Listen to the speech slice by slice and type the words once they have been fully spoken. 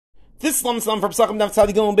This Lam from Psachim Daf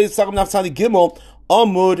Tzadi Gimel Beis, Psachim Daf Tzadi Gimel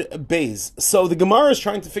Amud Beis. So the Gemara is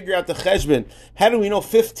trying to figure out the cheshbon. How do we know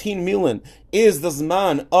 15 milan is the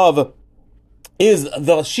zman of is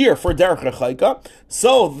the shear for derech rechaika?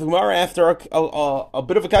 So the Gemara, after a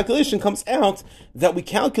bit of a calculation, comes out that we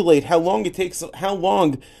calculate how long it takes, how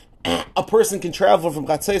long a person can travel from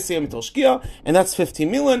Chatzos until Shkia, and that's 15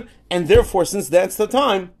 milan. And therefore, since that's the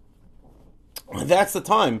time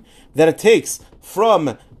that it takes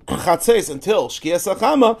from Chatzos until Shkia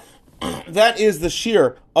Sachama, that is the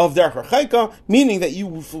shear of Derech Rechaika, meaning that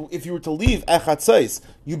if you were to leave at Chatzos,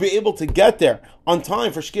 you'd be able to get there on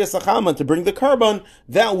time for Shkia Sachama to bring the carbon.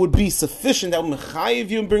 That would be sufficient. That would mechayiv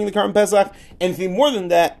you and bring the carbon Pesach. Anything more than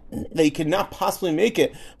that, they cannot possibly make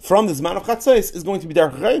it from the Zman of Chatzos, is going to be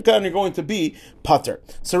Derech Rechaika, and you're going to be Pater.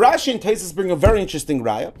 So Rashi and Taisus bring a very interesting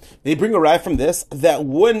raya. They bring a raya from this, that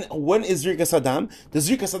when is Zrikas Adam? Does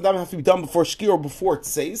Zrikas Adam have to be done before Shkia or before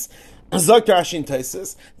Tzeis? Zok Rashi and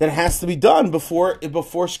Taisus that it has to be done before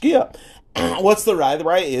Shkia. What's the raya? The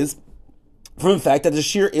raya is from the fact that the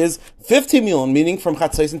shear is 50 mil, meaning from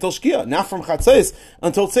Chatzos until Shkia, not from Chatzos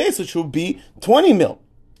until Tzeis, which would be 20 mil.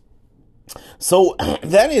 So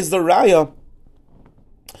that is the raya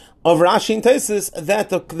of Rashi and Taisus that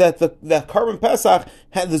the carbon Pesach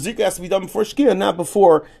the Zrika has to be done before Shkia, not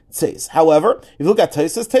before Tzeis. However, if you look at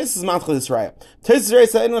Taisus is matchel this raya. Taisus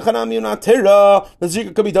the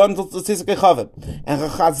Zrika could be done until Tzeis Kechavim, and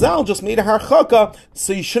Chazal just made a harchaka,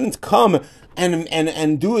 so you shouldn't come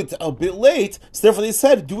and do it a bit late. So therefore, they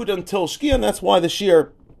said do it until Shkia, and that's why the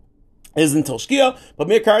shear is until Shkia. But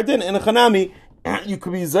Mekardin and Chanami, you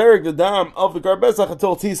could be zerg the dam of the carbon Pesach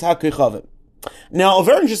until Tzeis HaKechavim. Now, a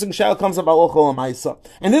very interesting shaila comes about Ochol Amaisa,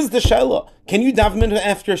 and this is the shaila: can you daven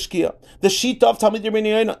after Shkia? The sheet of Talmid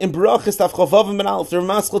Rebbeinu in Berachos Tav Chavav and Alef, the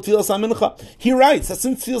Ramaschal Tfilas HaMincha. He writes that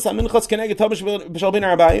since Tfilas HaMincha is connected to B'Shal Ben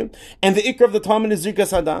Arbayim, and the ikra of the Talmud is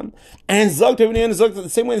Zrikas Adam, and Zog Rebbeinu Zog the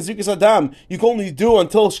same way as Zrikas Adam, you can only do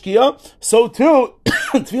until Shkia. So too,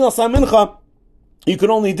 Tfilas HaMincha you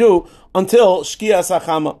can only do until Shkia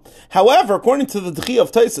Sachama. However, according to the Dchi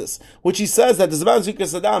of Taisus, which he says that the Zman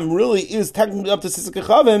Zrikas Adam really is technically up to Tzeis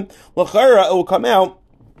Kechavim, l'chayra it will come out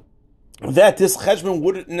that this cheshbon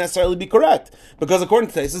wouldn't necessarily be correct, because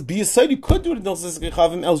according to Taisus, B'Yisod you could do it until Tzeis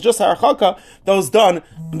Kechavim. It was just harchaka that was done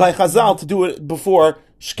by Chazal to do it before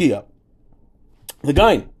Shkia. The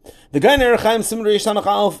Gain Erechaim Simon Reish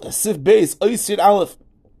Aleph Sif Beis Oisir Aleph.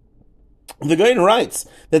 The Gain writes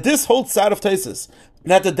that this holds out of Taisus,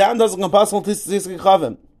 that the dam doesn't come possible to Tzeis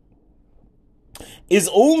Kechavim is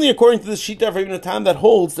only according to the Shita of Rebbeinu Tam that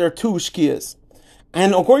holds there are two Shkias.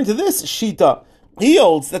 And according to this Shita, he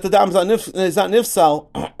holds that the dam is not nifsal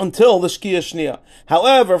until the Shkia Shnia.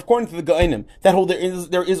 However, according to the Gainim, that hold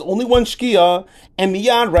there is only one Shkia, and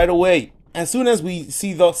miyad right away, as soon as we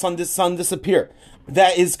see the sun disappear,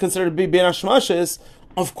 that is considered to be Ben Hashmashes.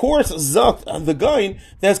 Of course, Zakt, the Gain,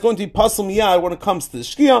 that's going to be Pasal Miyad when it comes to the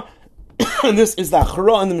Shkia. And this is the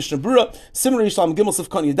Achara in the Mishnah Berurah, similar to Yislam Gimel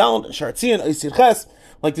Sifkan Yadal, Shartzian, Oisir Ches,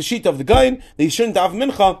 like the sheet of the Gain, that you shouldn't have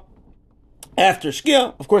Mincha after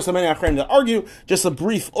Shkia. Of course, there are many Achraim that argue. Just a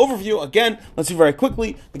brief overview. Again, let's see very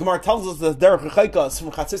quickly. The Gemara tells us that Derech Rechaika is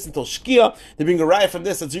from Chatzos until Shkia. They bring a raya from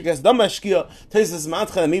this that Zrika is done by Shkia. Taisus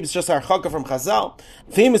Matcha, and maybe it's just Harchaka from Chazal.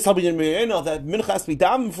 Famous Talmid Rebbeinu that Mincha has to be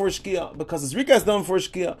done before Shkia, because Zrika is done before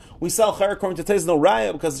Shkia. We sell Chayr according to Taisus no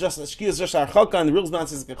raya, because just Shkia is just Harchaka, and the real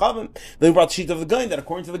Zman is Kechavim. Then we brought the sheet of the Gain that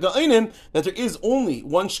according to the Gainim that there is only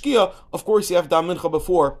one Shkia. Of course, you have done Mincha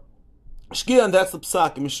before Shkia, and that's the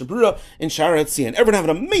Psak in Mishnah Berurah in Shara Hatzion. Everyone have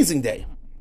an amazing day.